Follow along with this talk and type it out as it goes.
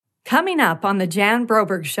Coming up on the Jan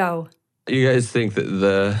Broberg Show. You guys think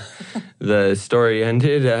that the story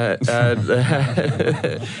ended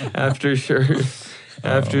after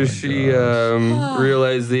she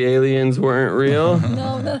realized the aliens weren't real?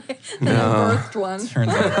 No, the birthed one.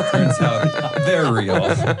 Turns out they're real.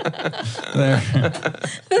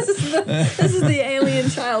 This is the alien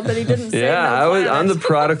child that he didn't save. I'm the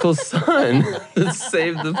prodigal son that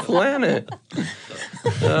saved the planet.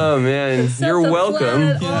 Oh man, you're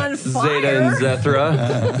welcome, Zeta and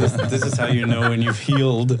Zethra. This is how you know when you've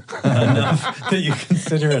healed enough that you can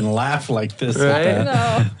sit here and laugh like this. Right?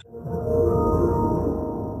 No.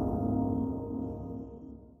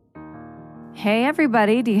 Hey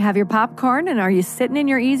everybody, do you have your popcorn and are you sitting in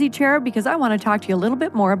your easy chair? Because I want to talk to you a little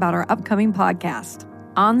bit more about our upcoming podcast.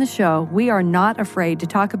 On the show, we are not afraid to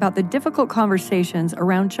talk about the difficult conversations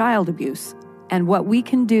around child abuse and what we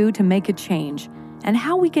can do to make a change and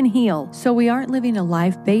how we can heal so we aren't living a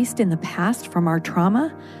life based in the past from our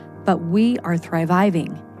trauma, but we are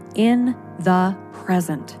thriving in the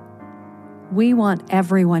present. We want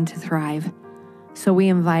everyone to thrive, so we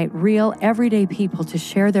invite real, everyday people to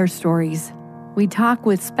share their stories. We talk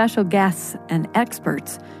with special guests and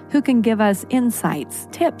experts who can give us insights,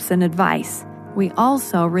 tips, and advice. We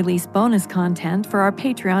also release bonus content for our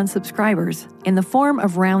Patreon subscribers in the form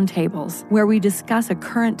of roundtables where we discuss a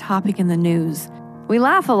current topic in the news. We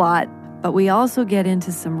laugh a lot, but we also get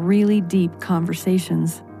into some really deep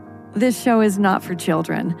conversations. This show is not for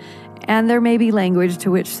children, and there may be language to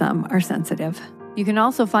which some are sensitive. You can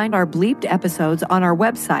also find our bleeped episodes on our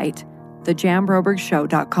website,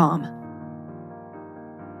 thejanbrobergshow.com.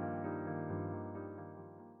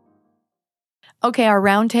 Okay, our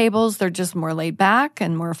roundtables, they're just more laid back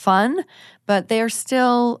and more fun, but they're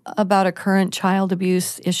still about a current child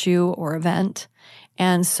abuse issue or event.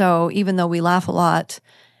 And so even though we laugh a lot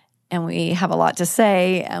and we have a lot to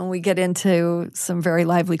say and we get into some very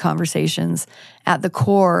lively conversations, at the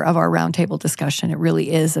core of our roundtable discussion, it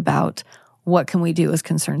really is about what can we do as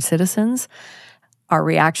concerned citizens, our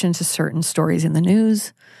reaction to certain stories in the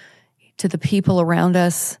news, to the people around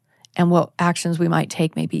us, and what actions we might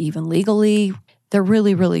take, maybe even legally. They're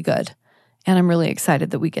really, really good. And I'm really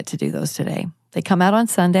excited that we get to do those today. They come out on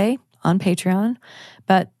Sunday on Patreon,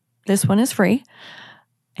 but this one is free.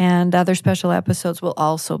 And other special episodes will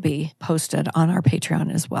also be posted on our Patreon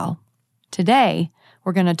as well. Today,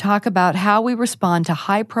 we're going to talk about how we respond to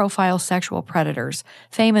high-profile sexual predators,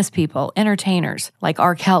 famous people, entertainers like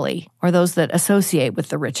R. Kelly, or those that associate with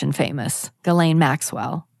the rich and famous, Ghislaine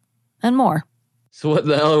Maxwell, and more. So what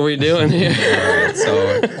the hell are we doing here?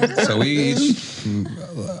 So we each,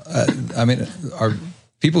 our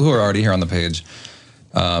people who are already here on the page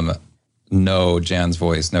know Jan's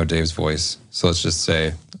voice, know Dave's voice. So let's just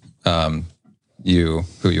say who you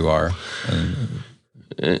are. And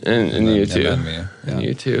you too. And me. Yeah. And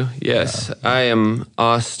you too. Yes, yeah. I am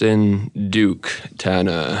Austin Duke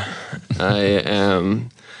Tanner. I am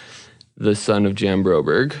the son of Jan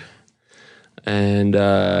Broberg. And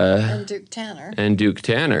Duke Tanner. And Duke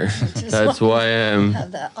Tanner. That's why I'm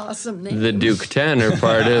have that awesome name. The Duke Tanner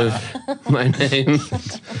part of my name.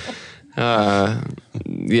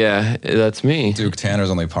 Yeah, that's me. Duke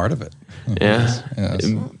Tanner's only part of it. Yeah.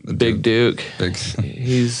 Big Duke.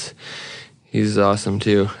 He's awesome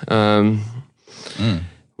too. We'll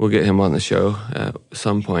get him on the show at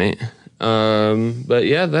some point. But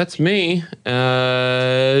yeah, that's me.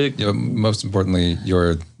 Most importantly,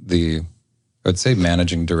 you're the, I'd say,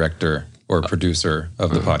 managing director or producer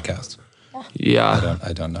of the podcast. Yeah.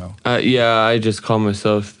 I don't know. I just call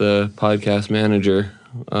myself the podcast manager.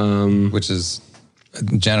 Which is,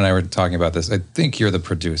 Jan and I were talking about this. I think you're the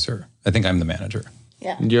producer. I think I'm the manager.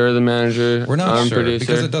 Yeah. You're the manager. We're not sure producer.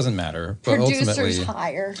 because it doesn't matter. But Producer's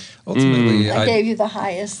higher. Ultimately, I gave you the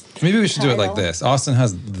highest. Maybe we should title. do it like this. Austin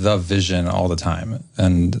has the vision all the time,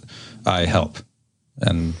 and I help.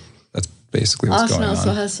 And that's basically what's Austin going on.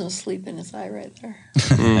 also has some sleep in his eye right there.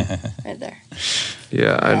 Right there.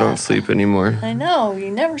 Yeah, I don't sleep anymore. I know. You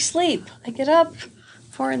never sleep. I get up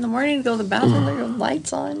 4 a.m, go to the bathroom, there are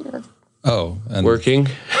lights on. And working?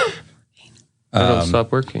 I don't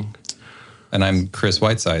stop working. And I'm Chris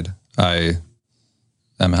Whiteside. I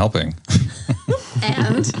am helping.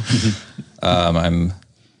 And? I'm...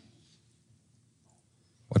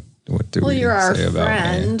 What do we you're our say about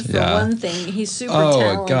friend, me? for one thing. He's super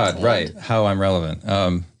talented. Oh, God, right. How I'm relevant.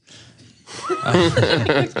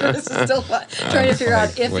 Chris is still trying to figure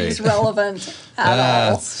out if he's relevant at all.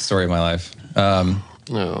 That's the story of my life.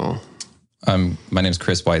 No. My name's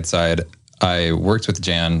Chris Whiteside. I worked with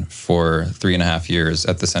Jan for 3.5 years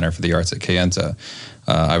at the Center for the Arts at Kayenta.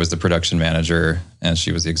 I was the production manager and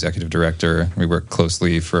she was the executive director. We worked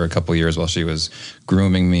closely for a couple of years while she was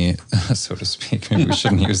grooming me, so to speak. Maybe we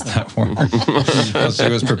shouldn't use that word. While she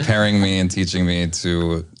was preparing me and teaching me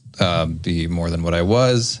to be more than what I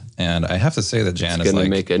was. And I have to say that Jan is going to like...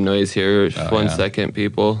 make a noise here. One yeah. second,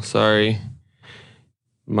 people. Sorry.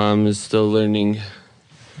 Mom is still learning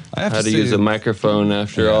I have how to use a microphone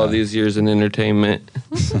after all these years in entertainment.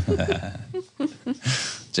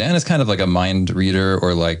 Jan is kind of like a mind reader,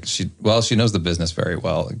 or like she knows the business very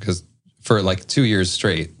well, because for like 2 years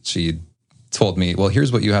straight, she told me, well,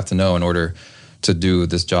 here's what you have to know in order to do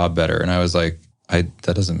this job better. And I was like,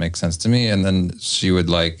 that doesn't make sense to me. And then she would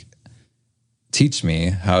like teach me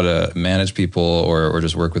how to manage people or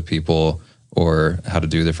just work with people, or how to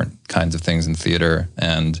do different kinds of things in theater.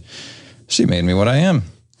 And she made me what I am.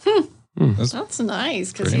 That's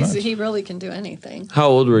nice, because he really can do anything. How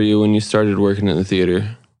old were you when you started working in the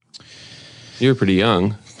theater? You were pretty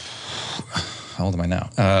young. How old am I now?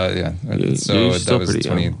 Yeah. So that was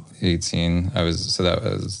 2018. That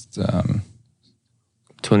was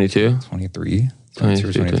 22? 23. 22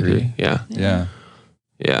 or 23. Yeah. Yeah.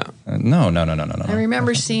 Yeah. No. I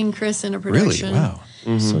remember seeing Chris in a Really? production. Wow.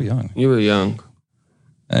 So young. You were young.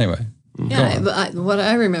 Anyway. Yeah, but what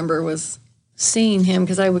I remember was seeing him,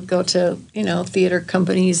 because I would go to, theater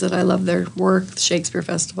companies that I love their work, the Shakespeare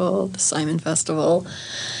Festival, the Simon Festival.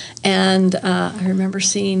 And I remember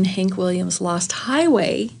seeing Hank Williams' Lost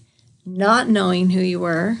Highway, not knowing who you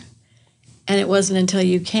were. And it wasn't until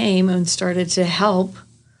you came and started to help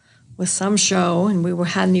with some show, and we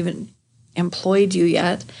hadn't even employed you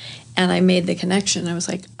yet. And I made the connection. I was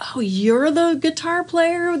like, oh, you're the guitar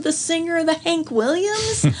player, the singer, the Hank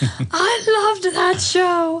Williams? I loved that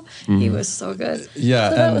show. He was so good. Yeah.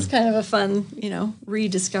 So that was kind of a fun,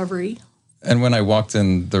 rediscovery. And when I walked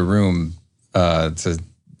in the room to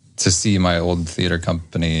see my old theater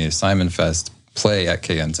company, Simon Fest, play at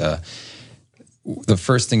Kayenta, the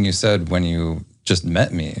first thing you said when you just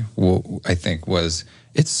met me, I think, was,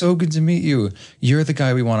 it's so good to meet you. You're the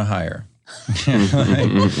guy we want to hire.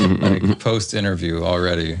 like post-interview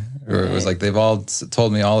already. Or it was like, they've all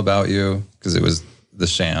told me all about you, because it was the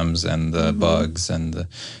Shams and the Bugs and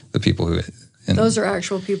the people who... Those are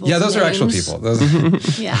actual people. Yeah, those are actual people.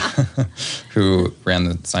 Yeah. Who ran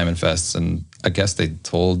the Simon Fests. And I guess they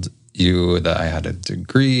told you that I had a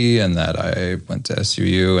degree and that I went to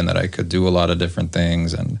SUU and that I could do a lot of different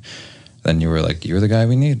things. And then you were like, you're the guy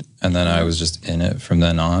we need. And then I was just in it from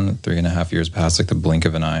then on. 3.5 years passed like the blink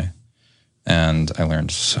of an eye. And I learned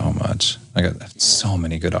so much. I got so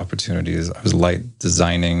many good opportunities. I was light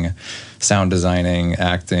designing, sound designing,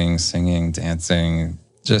 acting, singing, dancing,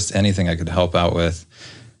 just anything I could help out with.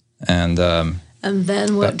 And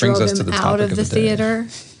then what drove him out of the theater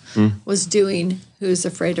was doing Who's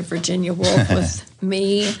Afraid of Virginia Woolf with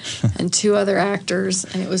me and 2 other actors.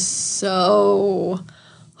 And it was so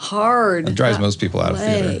hard. It drives most people out of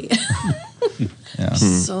theater. Yeah.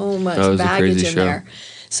 So much baggage in there.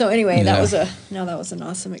 So anyway, that was an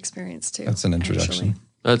awesome experience too. That's an introduction. Actually.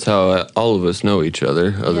 That's how all of us know each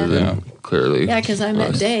other, other than clearly. Yeah, because I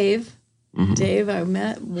met Dave. Dave, I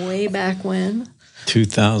met way back when.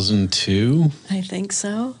 2002? I think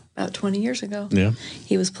so. About 20 years ago. Yeah.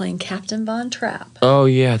 He was playing Captain Von Trapp. Oh,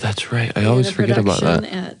 yeah, that's right. I always forget about that.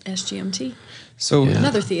 At SGMT. So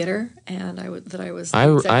another theater, and I was.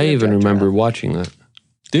 I even remember watching that.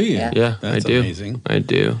 Do you? Yeah, That's I do. amazing. I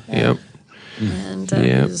do. Yeah. Yep. And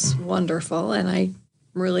it was wonderful, and I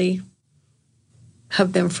really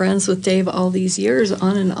have been friends with Dave all these years,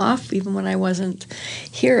 on and off. Even when I wasn't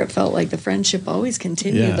here, it felt like the friendship always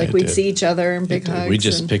continued. Yeah, like we'd see each other in big hugs. We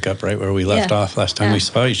just pick up right where we left off last time we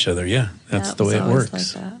saw each other. Yeah, that's the way it works.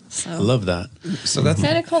 Like that. So. I love that. So that's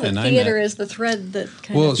kind of cool. And Theater is the thread that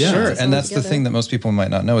kind well, of sure, us and all that's together. the thing that most people might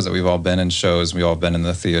not know, is that we've all been in shows, we've all been in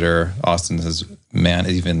the theater. Austin has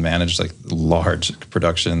even managed like large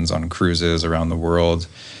productions on cruises around the world,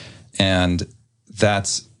 and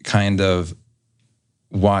that's kind of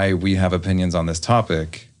why we have opinions on this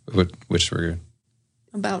topic, which we're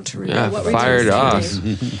about to reveal. Yeah, What were fired you off.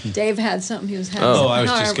 Dave had something he was having. Oh, I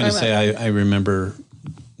was just going to say, I remember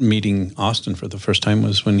meeting Austin for the first time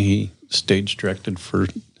was when he stage directed for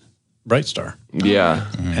Bright Star. Yeah.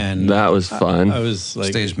 And that was fun. I was like...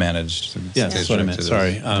 stage managed. Yeah, that's what I meant.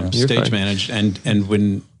 Sorry. Stage fine. managed. And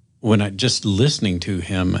when I just listening to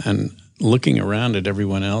him and looking around at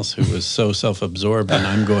everyone else who was so self-absorbed, and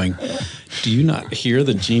I'm going, do you not hear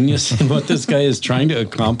the genius in what this guy is trying to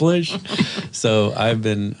accomplish? So I've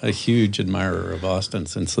been a huge admirer of Austin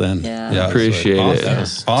since then. Yeah. Appreciate it. That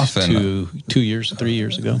was Often 3 years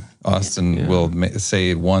ago. Austin will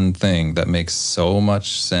say one thing that makes so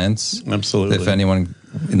much sense. Absolutely. If anyone,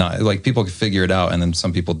 like people can figure it out, and then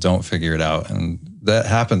some people don't figure it out, and that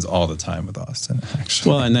happens all the time with Austin.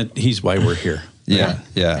 Actually, Well, and he's why we're here. yeah.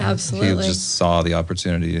 Absolutely. He just saw the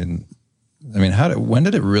opportunity, and I mean, when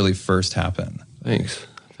did it really first happen? Thanks,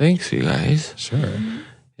 you guys. Sure.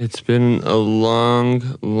 It's been a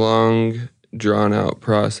long, drawn out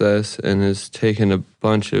process, and has taken a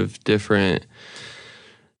bunch of different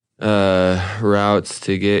routes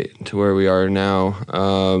to get to where we are now.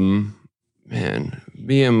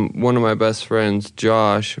 Me and one of my best friends,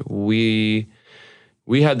 Josh, we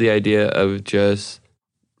had the idea of just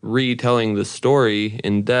retelling the story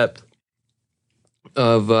in depth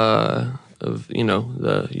of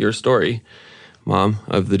your story, Mom,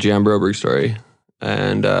 of the Jan Broberg story,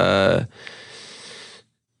 and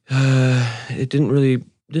it didn't really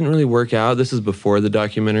work out. This is before the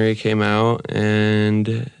documentary came out,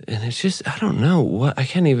 and it's just, I don't know what, I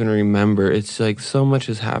can't even remember. It's like so much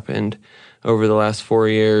has happened over the last 4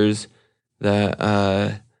 years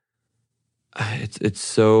that it's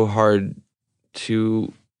so hard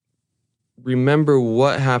to remember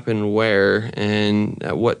what happened where and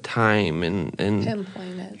at what time and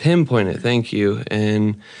pinpoint it. Thank you.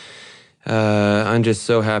 And I'm just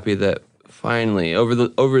so happy that finally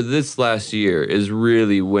over this last year is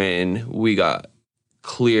really when we got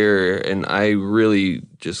clear, and I really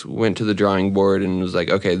just went to the drawing board and was like,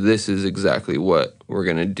 okay, this is exactly what we're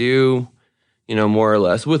gonna do, more or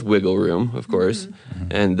less, with wiggle room, of course.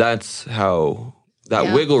 And that's how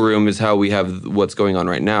wiggle room is how we have what's going on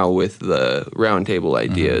right now with the roundtable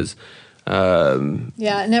ideas.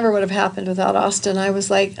 It never would have happened without Austin. I was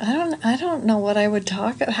like, I don't know what I would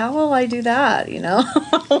talk about. How will I do that? I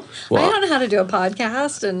don't know how to do a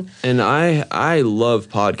podcast. And I love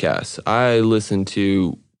podcasts. I listen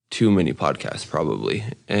to too many podcasts probably.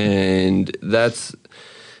 And that's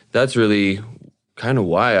really kind of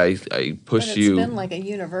why I pushed you. It's been like a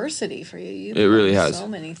university for you. It really has. So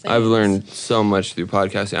many things. I've learned so much through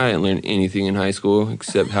podcasting. I didn't learn anything in high school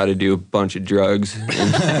except how to do a bunch of drugs.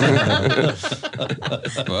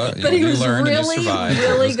 Well, But he was learned and you really, survived.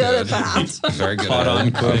 really It was good at that. Very good Caught at on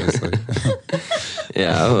it, quick. obviously.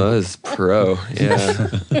 Yeah, I was pro. Yeah.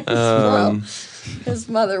 His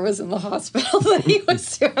mother was in the hospital, but he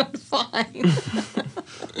was doing fine.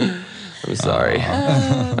 I'm sorry.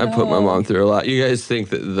 I put my mom through a lot. You guys think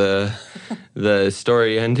that the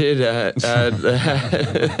story ended at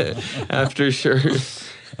after she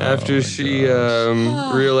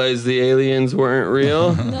realized the aliens weren't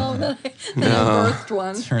real? No, I birthed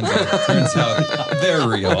one. Turns out they're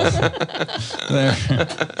real.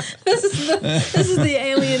 This is the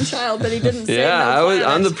alien child that he didn't save.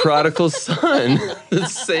 I'm the prodigal son that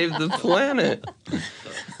saved the planet.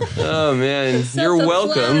 Oh man, you're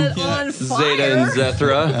welcome, Zeta and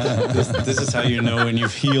Zethra. This is how you know when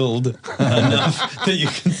you've healed enough that you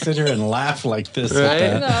can sit here and laugh like this. Right?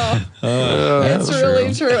 At that. No, it's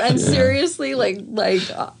really true. And seriously,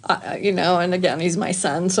 and again, he's my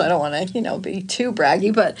son, so I don't want to, be too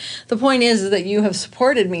braggy. But the point is that you have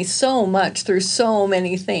supported me so much through so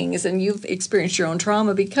many things, and you've experienced your own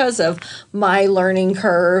trauma because of my learning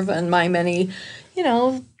curve and my many,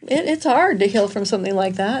 it's hard to heal from something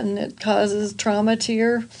like that, and it causes trauma to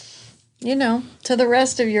your, to the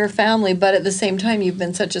rest of your family. But at the same time, you've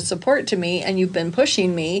been such a support to me, and you've been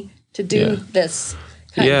pushing me to do this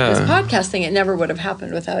kind of this podcast thing. It never would have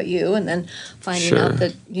happened without you. And then finding out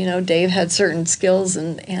that, Dave had certain skills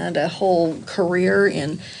and a whole career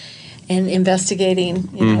in investigating,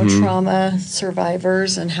 trauma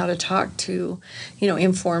survivors and how to talk to,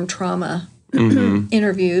 informed trauma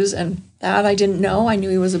interviews, and that I didn't know. I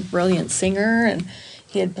knew he was a brilliant singer, and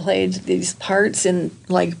he had played these parts in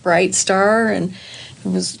like Bright Star, and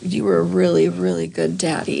you were a really, really good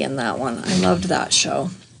daddy in that one. I loved that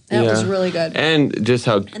show. That was really good. And just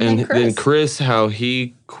how then Chris, how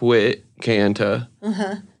he quit Kanta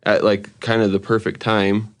at like kind of the perfect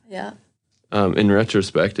time. Yeah. In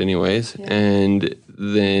retrospect, anyways, and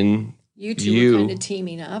then. You two were kind of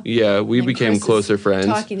teaming up. Yeah, we became closer friends.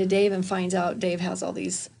 Talking to Dave and finds out Dave has all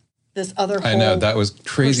this other whole I know, that was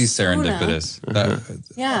crazy persona.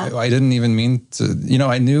 Serendipitous. I didn't even mean to,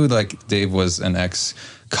 I knew like Dave was an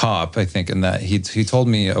ex-cop, I think, and that he told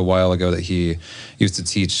me a while ago that he used to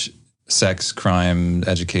teach sex crime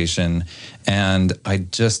education, and I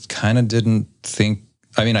just kind of didn't think,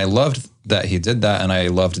 I loved that he did that, and I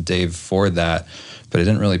loved Dave for that, but I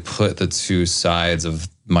didn't really put the two sides of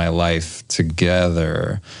my life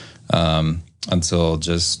together until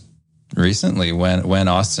just recently when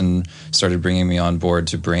Austin started bringing me on board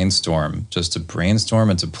to brainstorm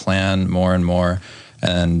and to plan more and more.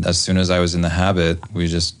 And as soon as I was in the habit, we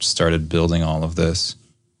just started building all of this.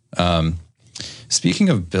 Speaking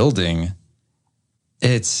of building,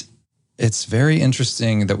 it's very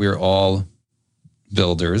interesting that we're all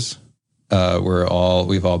builders.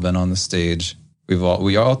 We've all been on the stage.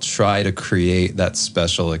 We all try to create that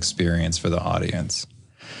special experience for the audience.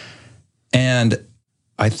 And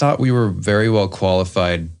I thought we were very well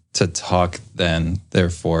qualified to talk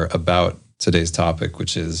therefore, about today's topic,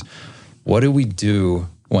 which is, what do we do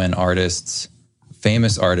when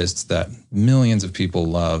famous artists that millions of people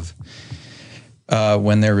love,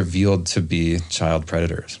 when they're revealed to be child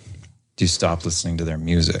predators? Do you stop listening to their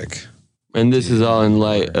music? And this is all in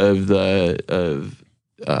light of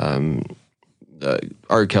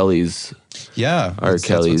R. Kelly's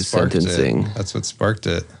sentencing. That's what sparked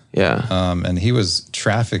it. Yeah. And he was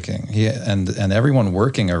trafficking. And everyone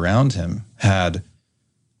working around him had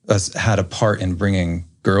a part in bringing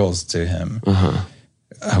girls to him,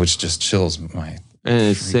 which just chills my. And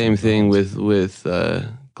it's the same thing with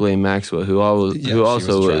Ghislaine Maxwell, who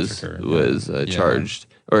also was charged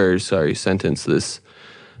sentenced this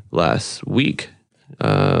last week.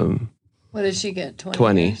 What did she get?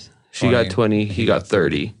 20. Years? She got 20. He got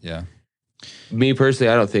 30. Yeah. Me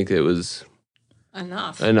personally, I don't think it was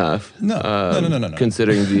enough. No.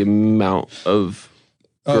 Considering the amount of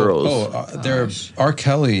girls. R.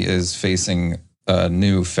 Kelly is facing a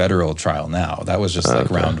new federal trial now. That was just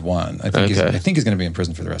round one. I think he's going to be in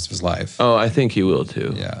prison for the rest of his life. Oh, I think he will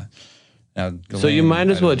too. Yeah. Now, so you might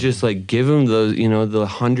as well just give him the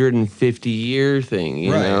 150-year thing,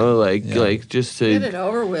 just to get it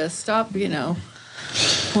over with. Stop,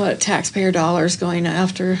 taxpayer dollars going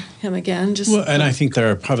after him again. And I think there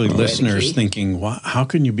are probably listeners thinking, "Wow, how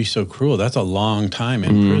can you be so cruel? That's a long time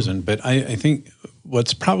in prison." But I think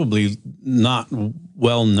what's probably not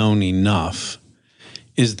well known enough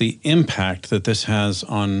is the impact that this has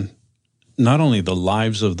on not only the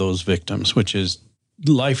lives of those victims, which is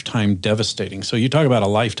lifetime devastating. So you talk about a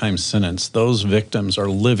lifetime sentence. Those victims are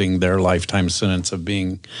living their lifetime sentence of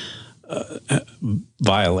being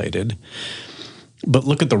violated. But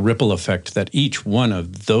look at the ripple effect that each one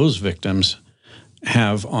of those victims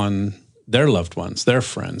have on their loved ones, their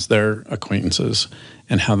friends, their acquaintances,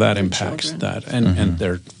 and how that impacts that and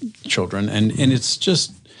their children. And it's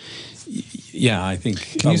just, I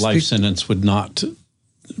think a life sentence would not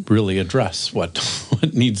really address what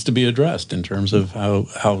needs to be addressed in terms of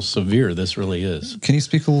how severe this really is. Can you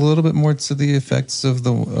speak a little bit more to the effects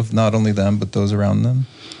of not only them, but those around them?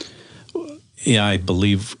 Yeah, I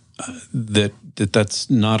believe that's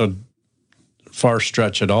not a far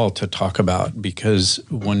stretch at all to talk about, because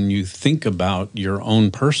when you think about your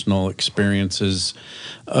own personal experiences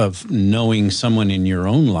of knowing someone in your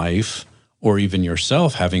own life, or even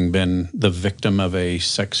yourself having been the victim of a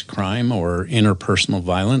sex crime or interpersonal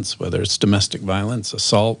violence, whether it's domestic violence,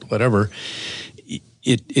 assault, whatever,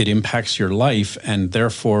 it impacts your life, and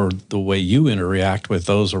therefore the way you interact with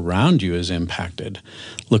those around you is impacted.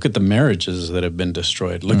 Look at the marriages that have been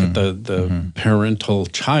destroyed. Look at the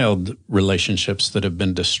parental-child relationships that have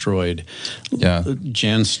been destroyed. Yeah.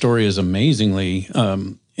 Jan's story is amazingly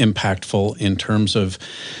impactful in terms of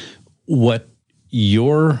what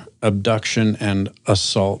your abduction and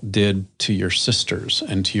assault did to your sisters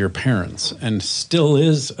and to your parents, and still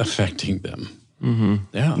is affecting them. Mm-hmm.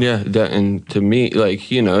 Yeah. And to me,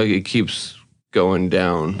 it keeps going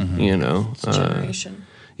down. It's a generation.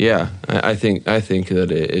 I think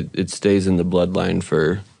that it stays in the bloodline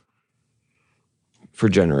for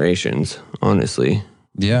generations. Honestly.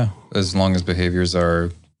 Yeah, as long as behaviors are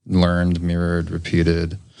learned, mirrored,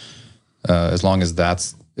 repeated, as long as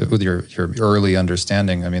that's with your early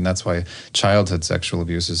understanding. I mean, that's why childhood sexual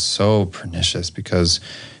abuse is so pernicious, because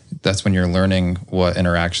that's when you're learning what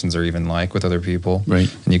interactions are even like with other people.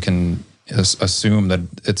 Right. And you can assume that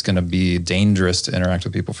it's going to be dangerous to interact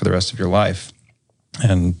with people for the rest of your life.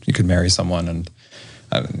 And you could marry someone, and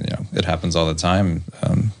it happens all the time.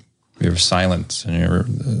 You're silent and you're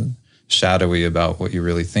shadowy about what you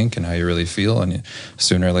really think and how you really feel. And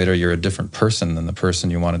sooner or later, you're a different person than the person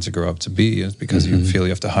you wanted to grow up to be, is because you feel you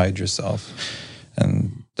have to hide yourself.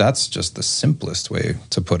 And that's just the simplest way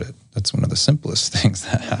to put it. That's one of the simplest things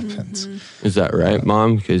that happens. Is that right,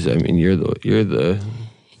 Mom? Because you're the.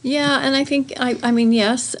 Yeah, and I think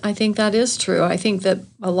yes, I think that is true. I think that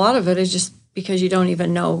a lot of it is just because you don't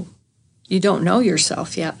know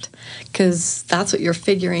yourself yet, because that's what you're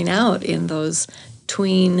figuring out in those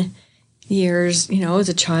tween years, as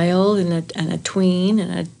a child and a tween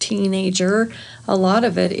and a teenager, a lot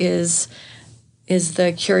of it is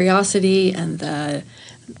the curiosity and the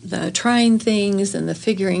trying things and the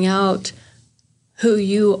figuring out who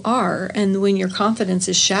you are. And when your confidence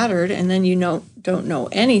is shattered and then you don't know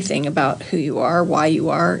anything about who you are, why you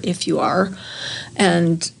are, if you are,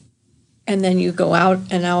 and then you go out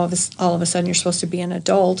and now all of a sudden you're supposed to be an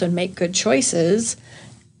adult and make good choices,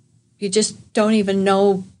 you just don't even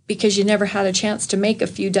know because you never had a chance to make a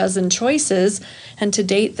few dozen choices and to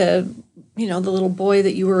date the little boy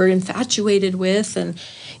that you were infatuated with, and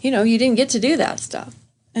you didn't get to do that stuff.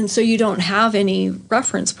 And so you don't have any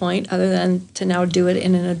reference point other than to now do it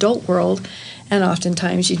in an adult world, and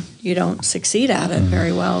oftentimes you don't succeed at it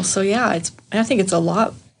very well. So yeah, I think it's a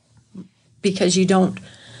lot because you don't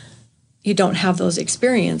have those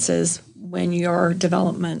experiences when your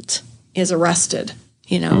development is arrested.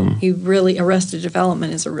 You really, arrested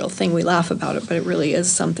development is a real thing. We laugh about it, but it really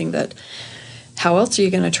is something that, how else are you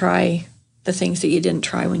going to try the things that you didn't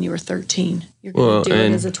try when you were 13? You're going to do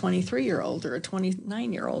it as a 23-year-old or a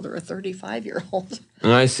 29-year-old or a 35-year-old.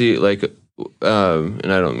 And I see, like,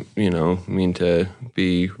 and I don't, mean to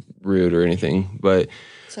be rude or anything, but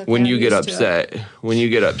Okay, when you get upset,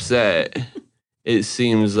 it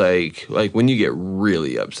seems like when you get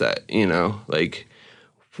really upset, like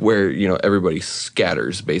where, everybody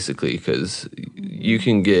scatters basically, because you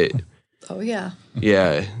can get... Oh, yeah.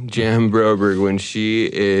 Yeah, Jan Broberg, when she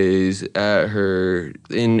is at her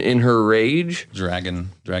in her rage,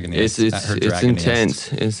 it's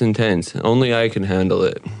intense. It's intense. Only I can handle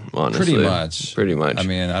it, honestly. Pretty much. I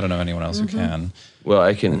mean, I don't know anyone else who can. Well,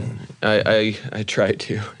 I can. I try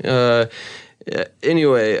to.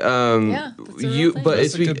 Anyway, but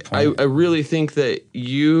That's a good point. I really think that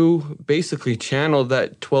you basically channeled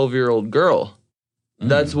that 12-year-old girl.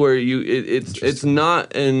 That's where it's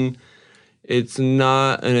not an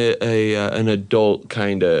adult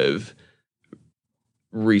kind of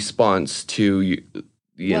response to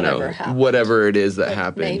whatever it is that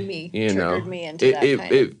happened. Triggered me into that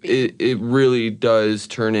kind of beat. It really does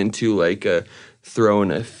turn into like a throwing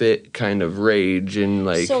a fit kind of rage and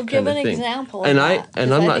like. So give an example. I'm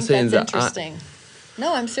not saying that's interesting.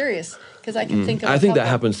 No, I'm serious. Because I can think of. I think that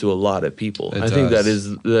happens to a lot of people. I think that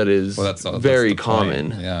is that's very the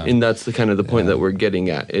common, point. Yeah. And that's the kind of the point that we're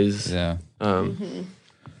getting at is when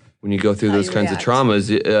you go through those kinds of traumas,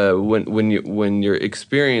 when you're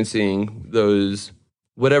experiencing those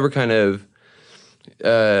whatever kind of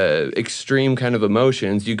extreme kind of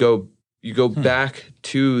emotions, you go back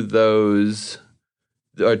to those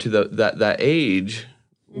or to that age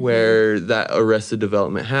where that arrested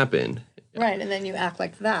development happened. Right, and then you act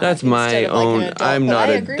like that. That's my own. Like I'm not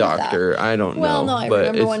a doctor. I don't know. Well, no, I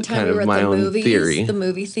remember one time we were at the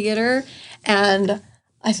movie theater, and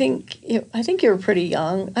I think you were pretty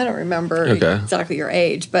young. I don't remember exactly your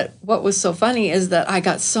age, but what was so funny is that I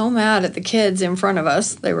got so mad at the kids in front of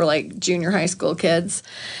us. They were like junior high school kids,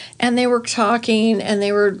 and they were talking, and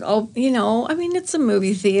they were, I mean, it's a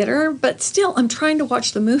movie theater, but still, I'm trying to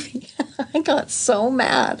watch the movie. I got so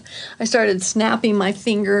mad. I started snapping my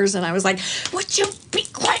fingers, and I was like, "Would you be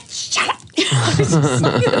quiet? Shut up!" I was just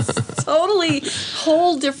like this totally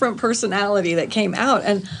whole different personality that came out,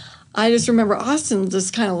 and I just remember Austin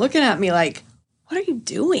just kind of looking at me like, "What are you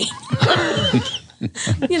doing?"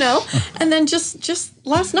 And then just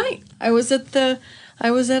last night, I was at a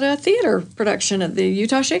theater production at the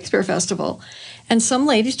Utah Shakespeare Festival, and some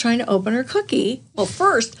lady's trying to open her cookie. Well,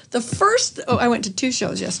 I went to 2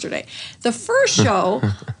 shows yesterday. The first show,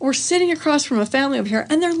 we're sitting across from a family over here,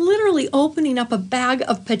 and they're literally opening up a bag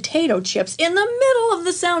of potato chips in the middle of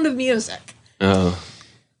The Sound of Music. Oh.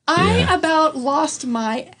 I about lost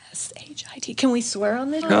my SHIT. Can we swear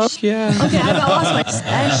on this? Oh, yeah. Okay, I about lost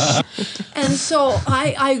my And so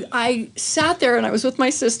I sat there, and I was with my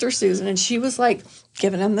sister, Susan, and she was like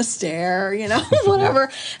giving them the stare, whatever.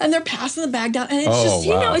 And they're passing the bag down, and it's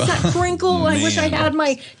it's that crinkle. I wish I had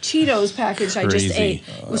my Cheetos package I just ate.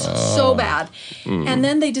 It was so bad. And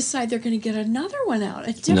then they decide they're going to get another one out,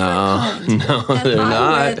 a different kind. No, and they're I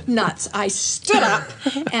not. went nuts. I stood up,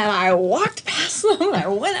 and I walked past them, and I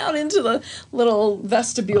went out into the little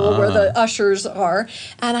vestibule where the ushers are,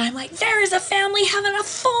 and I'm like, there is a family having a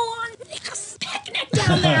full-on picnic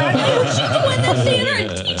down there. And we should go in the theater and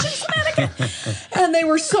teach them some etiquette. And they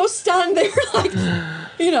were so stunned. They were like,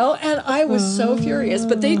 and I was so furious.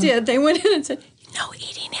 But they did. They went in and said, "No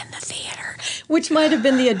eating in the theater," which might have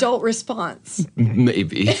been the adult response.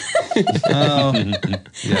 Maybe. And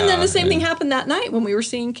then the same thing happened that night when we were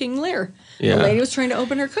seeing King Lear. Yeah. The lady was trying to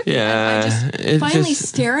open her cookie. Yeah, And I it finally just-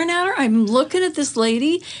 staring at her. I'm looking at this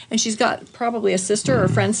lady, and she's got probably a sister or a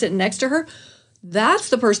friend sitting next to her. That's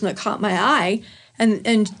the person that caught my eye.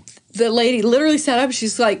 And the lady literally sat up.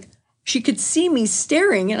 She's like, she could see me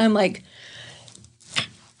staring, and I'm like,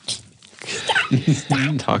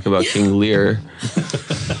 Talk about King Lear.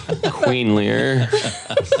 Queen Lear.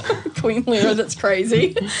 Queen Lear, that's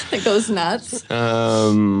crazy. That goes nuts.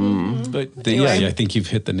 But Anyway. I think you've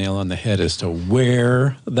hit the nail on the head as to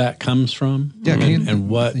where that comes from, Yeah, can you- and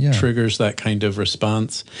what yeah. triggers that kind of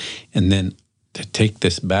response. And then to take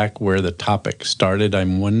this back where the topic started,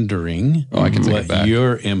 I'm wondering I can take what it back.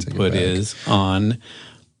 your Take it input back. is on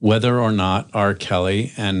whether or not R.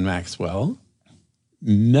 Kelly and Maxwell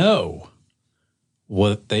know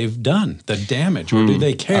what they've done, the damage, or do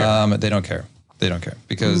they care? They don't care. They don't care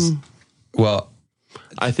because, well,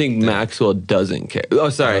 I think Maxwell doesn't care. Oh,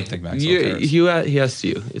 sorry. I don't think Maxwell cares. He asked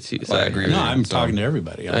you. It's you. Well, I Sorry. agree with No, you. I'm So, talking to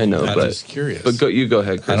everybody. I know, I'm but just curious. But you go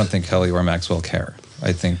ahead, Chris. I don't think Kelly or Maxwell care.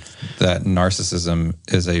 I think that narcissism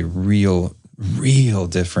is a real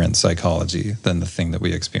different psychology than the thing that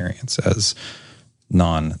we experience as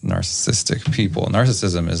non-narcissistic people.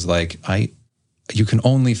 Narcissism is like you can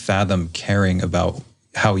only fathom caring about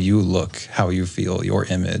how you look, how you feel, your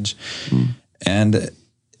image, and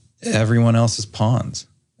everyone else is pawns.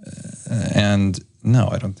 And no,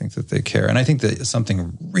 I don't think that they care. And I think that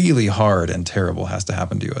something really hard and terrible has to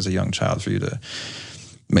happen to you as a young child for you to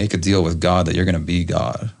make a deal with God that you're going to be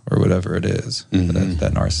God or whatever it is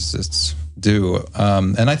that narcissists do.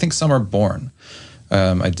 And I think some are born.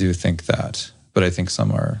 I do think that, but I think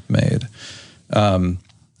some are made.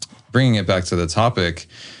 Bringing it back to the topic,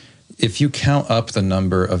 if you count up the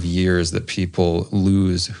number of years that people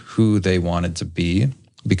lose who they wanted to be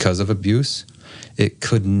because of abuse, it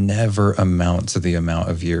could never amount to the amount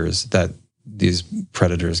of years that these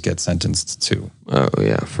predators get sentenced to. Oh,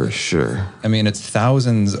 yeah, for sure. I mean, it's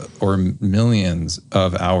thousands or millions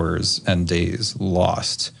of hours and days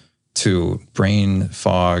lost to brain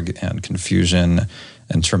fog and confusion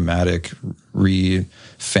and traumatic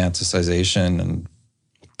re-fantasization and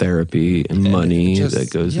Therapy and money just- that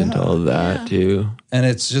goes into all of that, too. And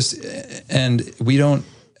it's just, and we don't,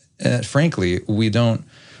 frankly, we don't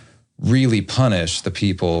really punish the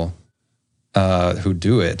people who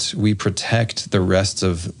do it. We protect the rest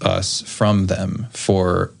of us from them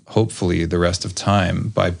for hopefully the rest of time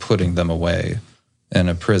by putting them away in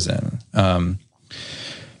a prison.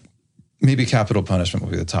 Maybe capital punishment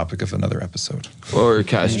will be the topic of another episode. Or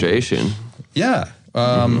castration. Yeah.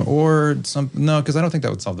 Or no, because I don't think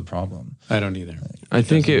that would solve the problem. I don't either. I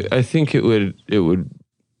think it would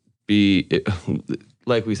be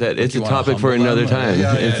like we said, it's a you wanna topic for humble another them, or- time.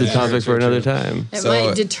 Yeah, It's a yeah, topic true, for another true. time. It So-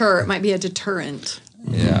 might deter. It might be a deterrent.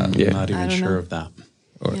 Yeah. Yeah. I'm not even don't sure know. of that.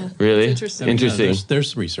 Yeah. Really? Interesting. Interesting.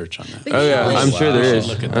 There's research on that. But Oh yeah, yeah, I'm sure there We is.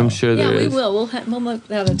 should look at I'm that. sure there Yeah, is. we will. We'll make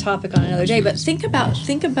that a topic on another day. But think about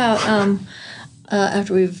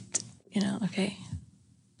after we've, okay,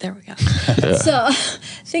 there we go. So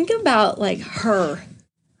think about like her.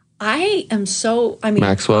 Maxwell?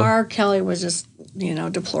 R. Kelly was just,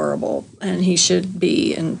 deplorable, and he should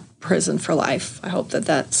be in prison for life. I hope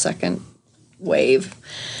that second wave.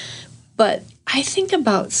 But I think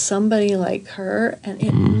about somebody like her, and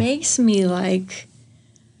it makes me like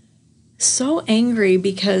so angry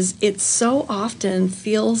because it so often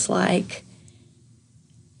feels like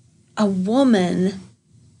a woman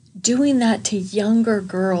doing that to younger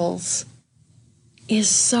girls is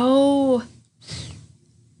so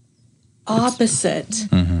opposite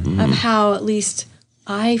of how at least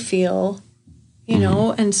I feel,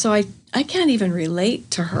 and so I can't even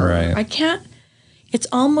relate to her. Right. I can't. It's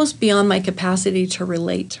almost beyond my capacity to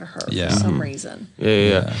relate to her Yeah. for some reason.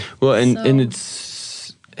 Yeah. Well, and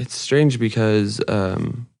So- it's strange because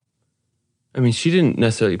she didn't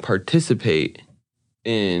necessarily participate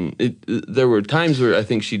in it. There were times where I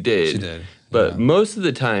think she did. She did. But Yeah. most of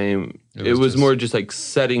the time, it was was just- more just like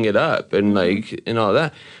setting it up and and all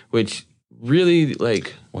that, which really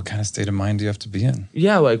like, What kind of state of mind do you have to be in?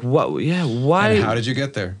 yeah, like what? Yeah, why? And how did you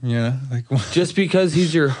get there? Just because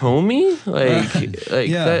he's your homie,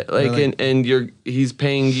 Yeah, that, like, really. and he's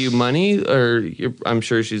paying you money, or I'm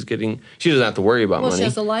sure she doesn't have to worry about Well, money. she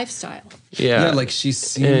has a lifestyle. Yeah, like she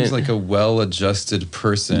seems And- like a well-adjusted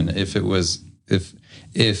person.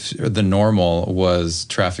 If the normal was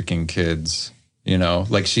trafficking kids,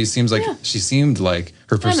 like she seemed like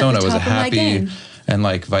her persona was top of my happy game. and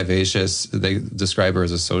like vivacious. They describe her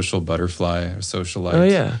as a social butterfly, a socialite. oh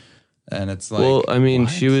yeah. And it's like, Well, I mean,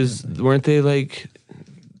 what? weren't they like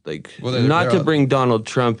Well, they're not to all- bring Donald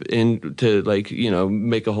Trump in to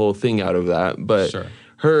make a whole thing out of that, but Sure.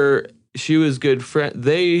 her she was good friend.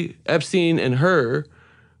 Epstein and her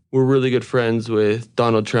were really good friends with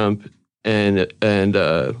Donald Trump and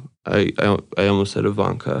I almost said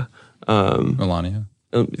Ivanka. Melania.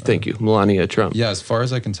 Thank you, Melania Trump. Yeah, as far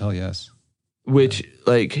as I can tell, yes. Which,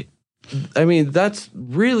 like, I mean, that's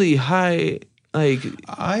really high. Like,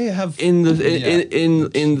 I have in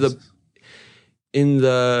the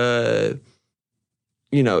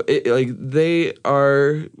you know, like they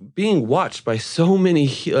are being watched by so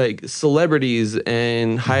many like celebrities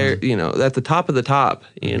and higher, you know, at the top of the top,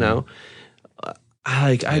 you know.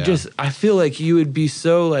 I feel like you would be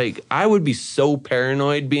so like, I would be so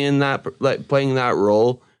paranoid being that, like playing that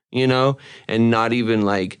role, you know, and not even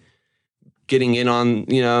like getting in on,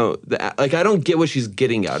 you know, like I don't get what she's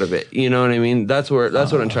getting out of it. You know what I mean? That's what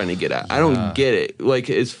I'm trying to get at. I don't get it. Like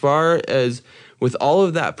as far as with all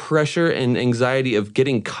of that pressure and anxiety of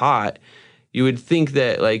getting caught, you would think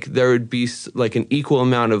that like there would be like an equal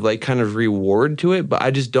amount of like kind of reward to it, but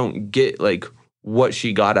I just don't get like what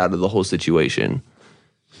she got out of the whole situation.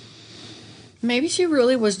 Maybe she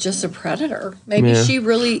really was just a predator. Maybe she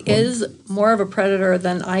really is more of a predator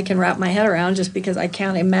than I can wrap my head around, just because I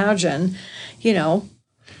can't imagine, you know,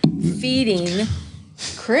 feeding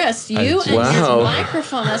Chris, you and your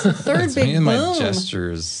microphone. That's the third it's big me and boom. my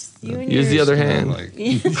gestures. Use the other hand. Like,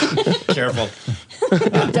 Careful.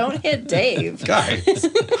 Don't hit Dave. guys.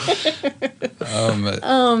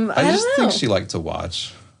 I just think she liked to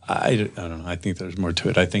watch. I don't know. I think there's more to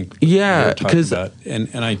it. I think because and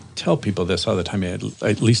I tell people this all the time.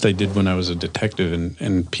 At least I did when I was a detective,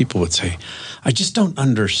 and people would say, "I just don't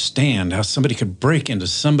understand how somebody could break into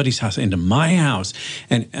somebody's house, into my house,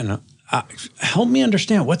 and help me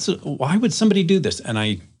understand why would somebody do this?"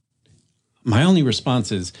 And my only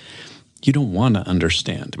response is, you don't want to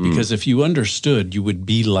understand, because if you understood, you would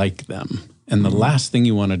be like them, and the last thing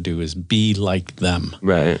you want to do is be like them.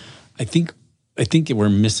 Right. I think we're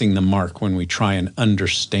missing the mark when we try and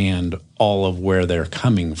understand all of where they're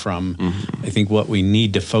coming from. I think what we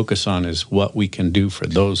need to focus on is what we can do for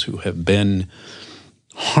those who have been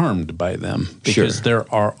harmed by them, because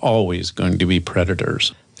there are always going to be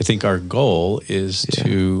predators. I think our goal is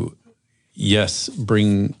to, yes,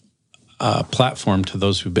 bring a platform to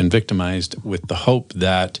those who've been victimized with the hope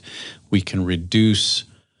that we can reduce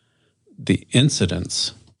the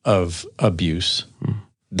incidence of abuse.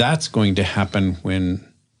 That's going to happen when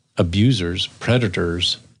abusers,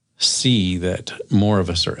 predators, see that more of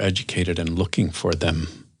us are educated and looking for them.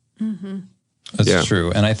 That's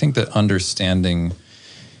true. And I think that understanding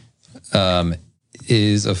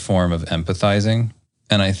is a form of empathizing.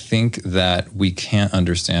 And I think that we can't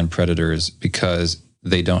understand predators because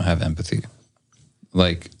they don't have empathy.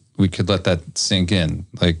 Like, we could let that sink in.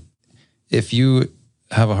 Like, if you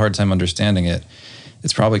have a hard time understanding it,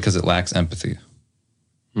 it's probably because it lacks empathy.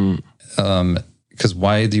 Because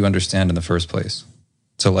why do you understand in the first place?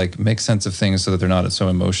 To like make sense of things so that they're not so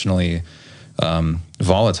emotionally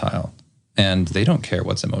volatile. And they don't care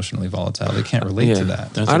what's emotionally volatile. They can't relate to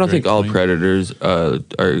that. I don't think all predators are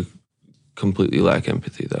completely lack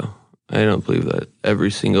empathy, though. I don't believe that every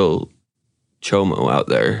single chomo out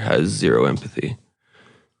there has zero empathy.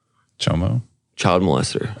 Chomo? Child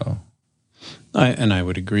molester. Oh. I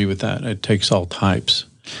would agree with that. It takes all types.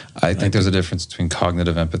 I think there's a difference between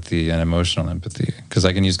cognitive empathy and emotional empathy, because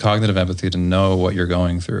I can use cognitive empathy to know what you're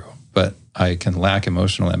going through, but I can lack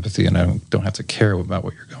emotional empathy and I don't have to care about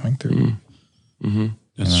what you're going through.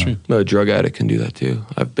 That's true. But a drug addict can do that too.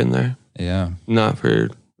 I've been there. Yeah. Not for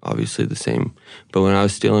obviously the same, but when I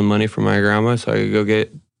was stealing money from my grandma so I could go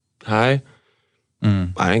get high,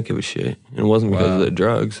 I didn't give a shit. And it wasn't because of the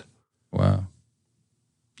drugs. Wow.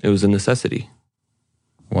 It was a necessity.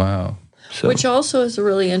 Wow. So. Which also is a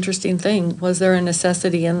really interesting thing. Was there a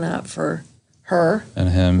necessity in that for her? And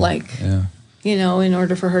him. Like, you know, in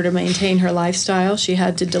order for her to maintain her lifestyle, she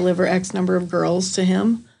had to deliver X number of girls to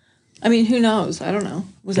him. I mean, who knows? I don't know.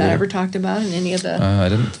 Was that ever talked about in any of the... I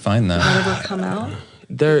didn't find that. Did that ever come out?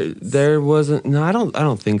 There wasn't. No, I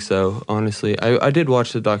don't think so. Honestly, I did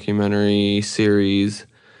watch the documentary series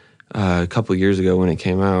a couple of years ago when it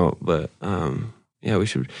came out, but yeah, we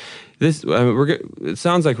should. It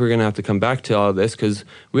sounds like we're gonna have to come back to all of this because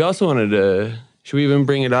we also wanted to. Should we even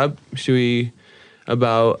bring it up? Should we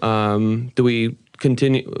about? Do we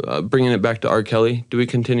continue bringing it back to R. Kelly? Do we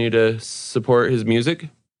continue to support his music?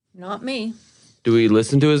 Not me. Do we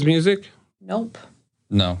listen to his music? Nope.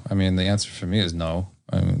 No, I mean the answer for me is no.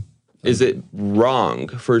 I mean, is it wrong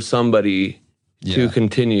for somebody to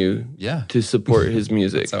continue to support his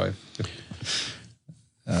music? That's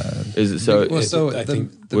how Is it so? I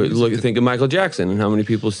think Think of Michael Jackson and how many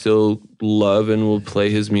people still love and will play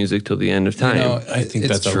his music till the end of time. I think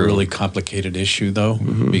it's that's true. a really complicated issue, though,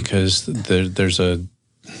 because there's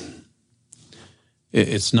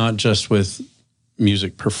it's not just with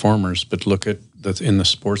music performers, but look at that's in the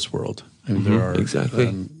sports world. I mean, there are exactly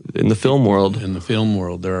in the film world. In the film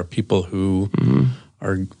world, there are people who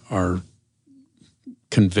are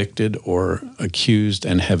convicted or accused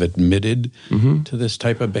and have admitted to this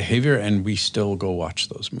type of behavior, and we still go watch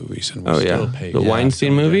those movies and we still pay. The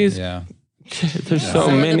Weinstein movies. Yeah. There's so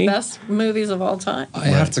Some many. of the best movies of all time. I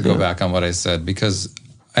have to go back on what I said because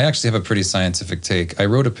I actually have a pretty scientific take. I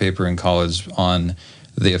wrote a paper in college on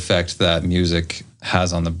the effect that music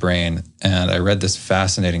has on the brain, and I read this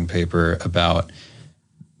fascinating paper about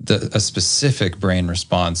a specific brain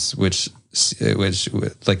response, which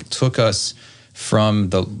like took us from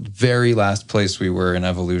the very last place we were in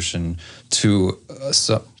evolution to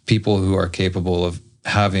people who are capable of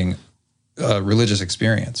having a religious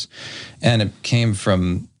experience. And it came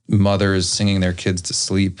from mothers singing their kids to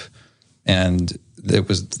sleep. And it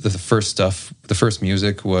was the first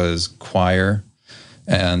music was choir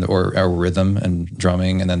or rhythm and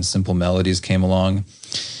drumming, and then simple melodies came along.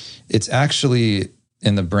 It's actually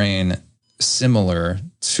in the brain similar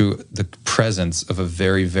to the presence of a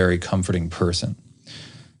very, very comforting person.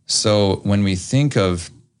 So when we think of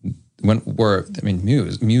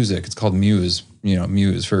music, it's called muse,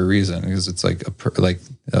 muse for a reason, because it's like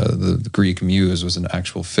the Greek muse was an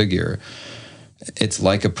actual figure. It's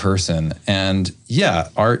like a person. And yeah,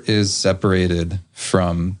 art is separated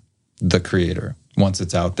from the creator. Once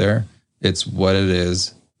it's out there, it's what it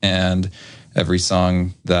is. And every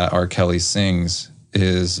song that R. Kelly sings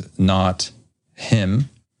is not him.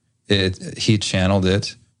 He channeled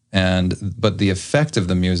it, but the effect of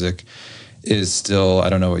the music is still, I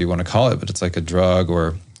don't know what you want to call it, but it's like a drug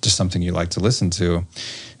or just something you like to listen to.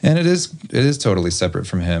 And it is totally separate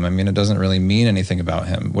from him. I mean, it doesn't really mean anything about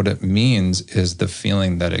him. What it means is the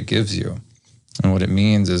feeling that it gives you. And what it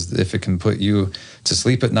means is if it can put you to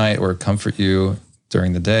sleep at night or comfort you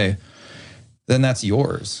during the day, then that's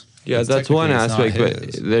yours. Yeah, that's one aspect,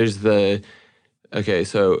 but there's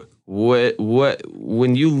so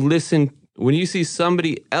when you see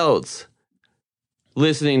somebody else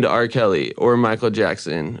listening to R. Kelly or Michael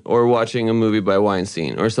Jackson or watching a movie by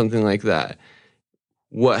Weinstein or something like that,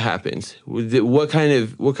 what happens? What kind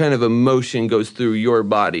of emotion goes through your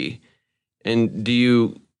body? And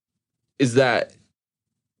is that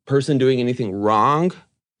person doing anything wrong?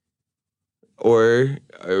 Or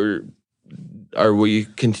are we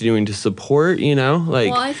continuing to support,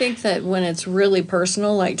 Well, I think that when it's really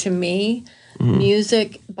personal, like to me,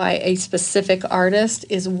 music by a specific artist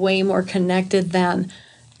is way more connected than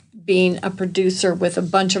being a producer with a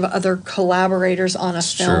bunch of other collaborators on a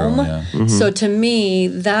film. True, yeah. So to me,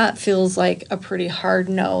 that feels like a pretty hard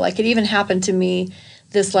no. Like it even happened to me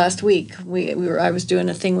this last week. I was doing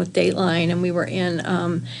a thing with Dateline, and we were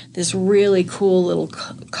in this really cool little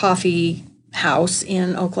coffee house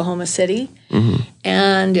in Oklahoma City.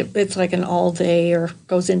 And it's like an all day or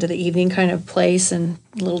goes into the evening kind of place, and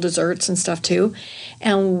little desserts and stuff too.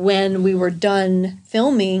 And when we were done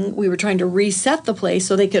filming, we were trying to reset the place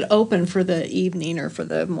so they could open for the evening or for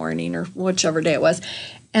the morning or whichever day it was.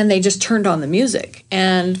 And they just turned on the music.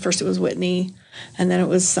 And first it was Whitney, and then it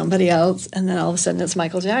was somebody else, and then all of a sudden it's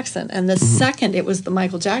Michael Jackson. And the second it was the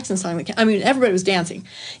Michael Jackson song, everybody was dancing.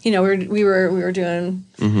 We were doing,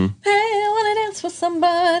 hey, I want to dance with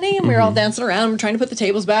somebody, and we were all dancing around, and we're trying to put the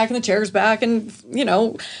tables back and the chairs back, and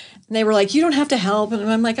and they were like, you don't have to help, and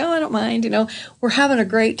I'm like, oh, I don't mind, we're having a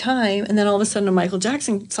great time. And then all of a sudden a Michael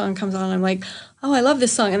Jackson song comes on, and I'm like, oh, I love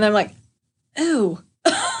this song, and then I'm like, oh,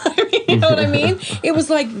 you know what I mean? It was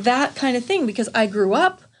like that kind of thing because I grew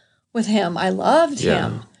up with him. I loved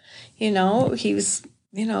him. He was,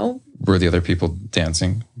 Were the other people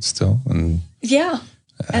dancing still? And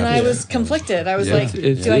and I was conflicted. I was like,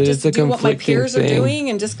 do I just do what my peers are doing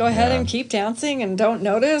and just go ahead and keep dancing and don't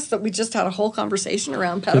notice that we just had a whole conversation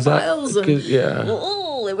around pedophiles?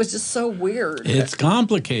 It was just so weird. It's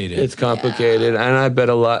complicated. And I bet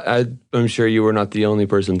I'm sure you were not the only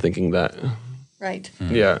person thinking that. Right.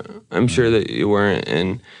 Yeah, I'm sure that you weren't.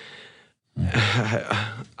 And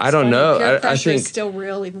I don't know. Peer pressure I think is still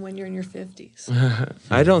real even when you're in your 50s.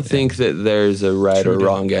 I don't think that there's a right or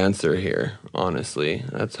wrong answer here. Honestly,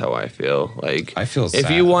 that's how I feel. Like I feel if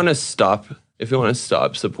sad. you want to stop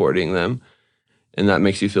supporting them, and that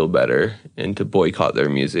makes you feel better, and to boycott their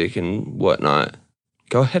music and whatnot,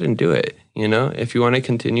 go ahead and do it. If you want to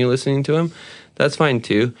continue listening to them, that's fine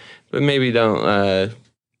too. But maybe don't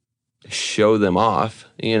show them off,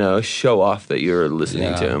 show off that you're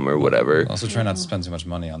listening to them or whatever. Also try not to spend too much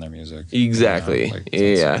money on their music. Exactly.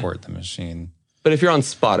 Don't support the machine. But if you're on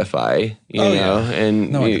Spotify,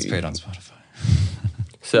 and no one gets paid on Spotify.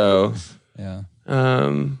 So yeah.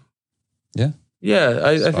 Yeah,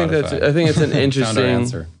 I think it's an interesting Found our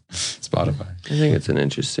answer. Spotify. I think it's an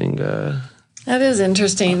interesting that is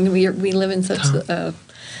interesting. We live in such a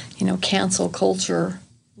cancel culture,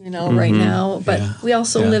 right now, but we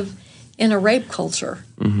also live in a rape culture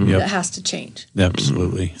that has to change.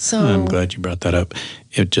 Absolutely. So I'm glad you brought that up.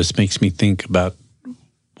 It just makes me think about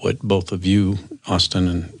what both of you, Austin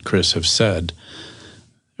and Chris, have said.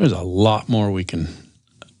 There's a lot more we can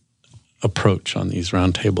approach on these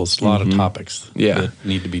roundtables. A lot of topics that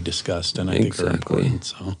need to be discussed, and I think are important.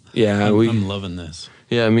 So I'm loving this.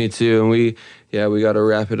 Yeah, me too. And we got to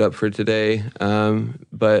wrap it up for today.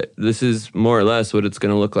 But this is more or less what it's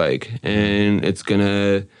going to look like, and it's going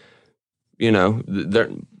to,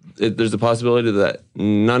 there's a possibility that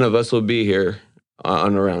none of us will be here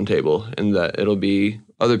on a roundtable, and that it'll be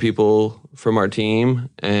other people from our team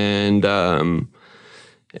and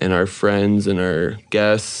our friends and our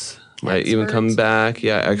guests. Might even come back.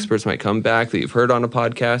 Yeah, experts might come back that you've heard on a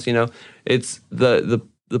podcast. It's the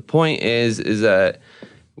point is that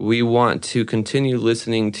we want to continue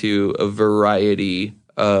listening to a variety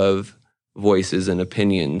of voices and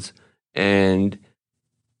opinions, and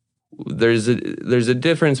there's a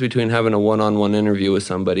difference between having a one-on-one interview with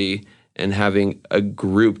somebody and having a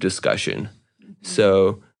group discussion.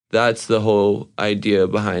 So that's the whole idea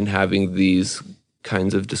behind having these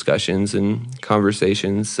kinds of discussions and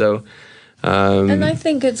conversations. So and I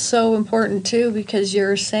think it's so important too, because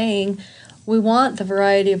you're saying we want the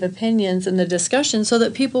variety of opinions in the discussion so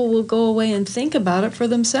that people will go away and think about it for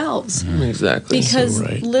themselves. Exactly. Because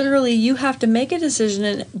literally you have to make a decision,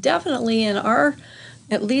 and definitely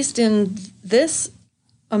at least in this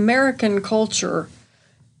American culture,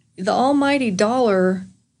 the almighty dollar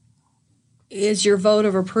is your vote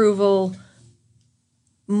of approval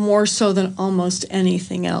more so than almost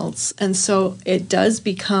anything else. And so it does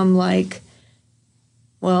become like,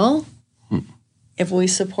 well, if we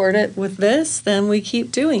support it with this, then we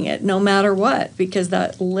keep doing it no matter what, because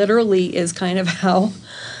that literally is kind of how,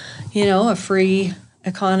 a free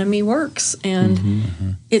economy works.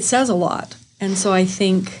 And it says a lot. And so I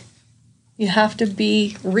think you have to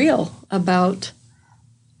be real about,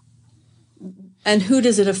 and who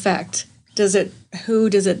does it affect? Who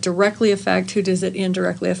does it directly affect? Who does it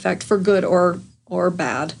indirectly affect, for good or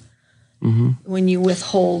bad? When you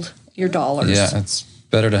withhold your dollars. Yeah, it's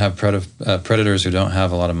better to have predators who don't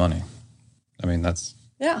have a lot of money. I mean, that's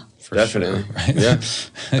for definitely sure, right? Yeah,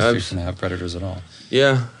 if you're going to have predators at all.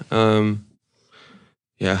 Yeah, I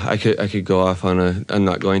could go off on I'm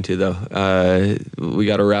not going to though. We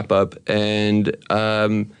got to wrap up, and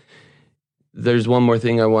there's one more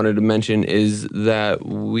thing I wanted to mention is that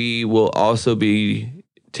we will also be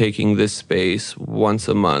taking this space once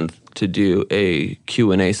a month to do a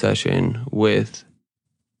Q&A session with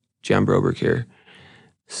Jan Broberg here.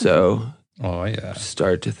 So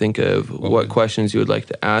start to think of what questions you would like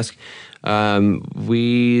to ask.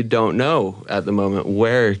 We don't know at the moment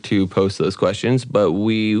where to post those questions, but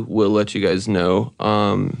we will let you guys know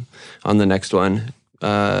on the next one.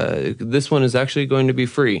 This one is actually going to be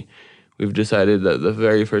free. We've decided that the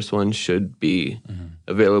very first one should be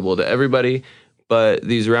available to everybody, but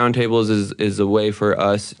these roundtables is a way for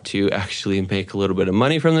us to actually make a little bit of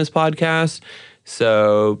money from this podcast.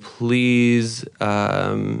 So please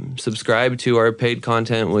subscribe to our paid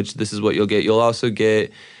content, which this is what you'll get. You'll also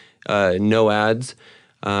get no ads.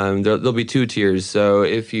 There'll be two tiers. So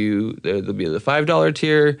there'll be the $5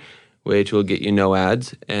 tier, which will get you no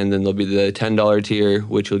ads, and then there'll be the $10 tier,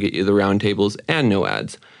 which will get you the roundtables and no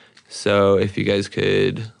ads. So if you guys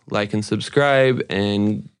could like and subscribe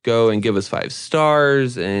and go and give us 5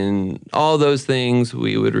 stars and all those things,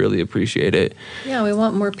 we would really appreciate it. Yeah, we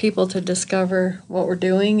want more people to discover what we're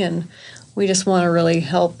doing, and we just want to really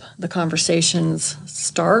help the conversations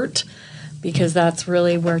start, because that's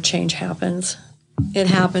really where change happens. It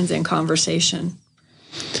happens in conversation.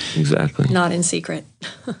 Exactly. Not in secret.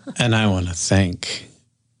 And I want to thank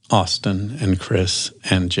Austin and Chris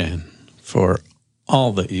and Jan for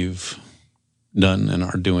all that you've done and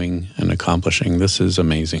are doing and accomplishing. This is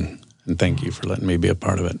amazing. And thank you for letting me be a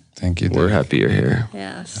part of it. Thank you. We're happy you're here.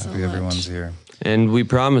 Yeah, so happy everyone's here. And we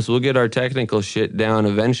promise we'll get our technical shit down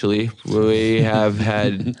eventually. We have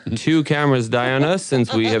had 2 cameras die on us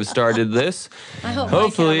since we have started this. I hope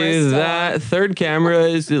hopefully that third camera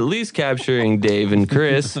is at least capturing Dave and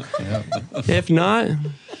Chris. If not,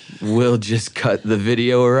 we'll just cut the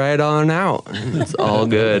video right on out. It's all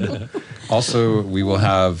good. Also, we will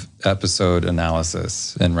have episode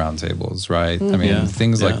analysis in roundtables, right? I mean,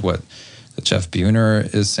 things like what Jeff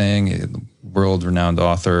Buhner is saying, world-renowned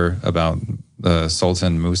author about the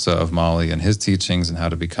Sultan Musa of Mali and his teachings and how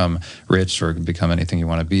to become rich or become anything you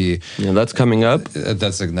want to be. Yeah, that's coming up.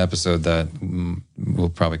 That's an episode that will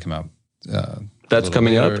probably come out. That's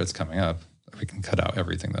coming later. up? It's coming up. We can cut out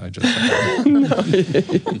everything that I just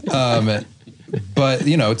said. But,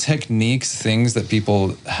 you know, techniques, things that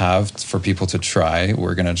people have for people to try,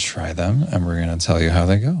 we're going to try them and we're going to tell you how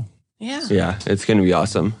they go. Yeah, it's going to be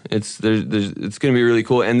awesome. It's going to be really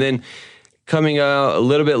cool. And then coming out a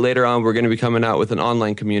little bit later on, we're going to be coming out with an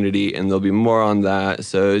online community, and there'll be more on that.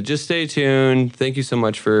 So just stay tuned. Thank you so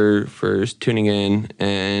much for tuning in,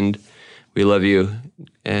 and we love you,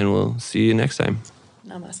 and we'll see you next time.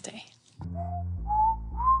 Namaste.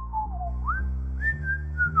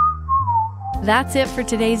 That's it for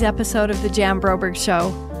today's episode of The Jan Broberg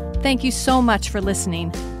Show. Thank you so much for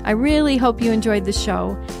listening. I really hope you enjoyed the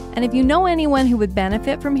show. And if you know anyone who would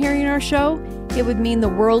benefit from hearing our show, it would mean the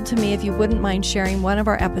world to me if you wouldn't mind sharing one of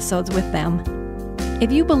our episodes with them.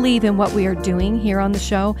 If you believe in what we are doing here on the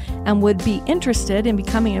show and would be interested in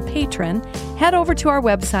becoming a patron, head over to our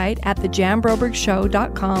website at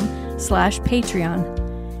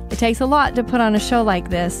thejanbrobergshow.com/Patreon. It takes a lot to put on a show like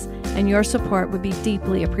this, and your support would be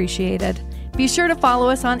deeply appreciated. Be sure to follow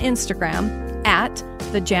us on Instagram at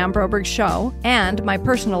The Jan Broberg Show and my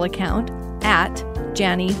personal account at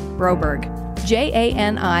Janny Broberg,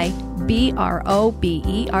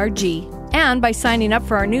 JANIBROBERG, and by signing up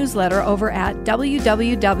for our newsletter over at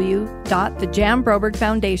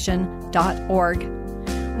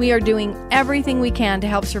www.thejanbrobergfoundation.org. We are doing everything we can to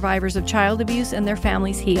help survivors of child abuse and their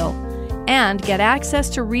families heal and get access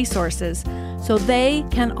to resources so they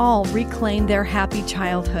can all reclaim their happy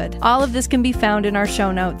childhood. All of this can be found in our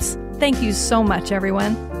show notes. Thank you so much,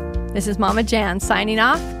 everyone. This is Mama Jan signing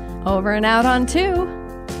off. Over and out on 2.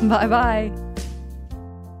 Bye-bye.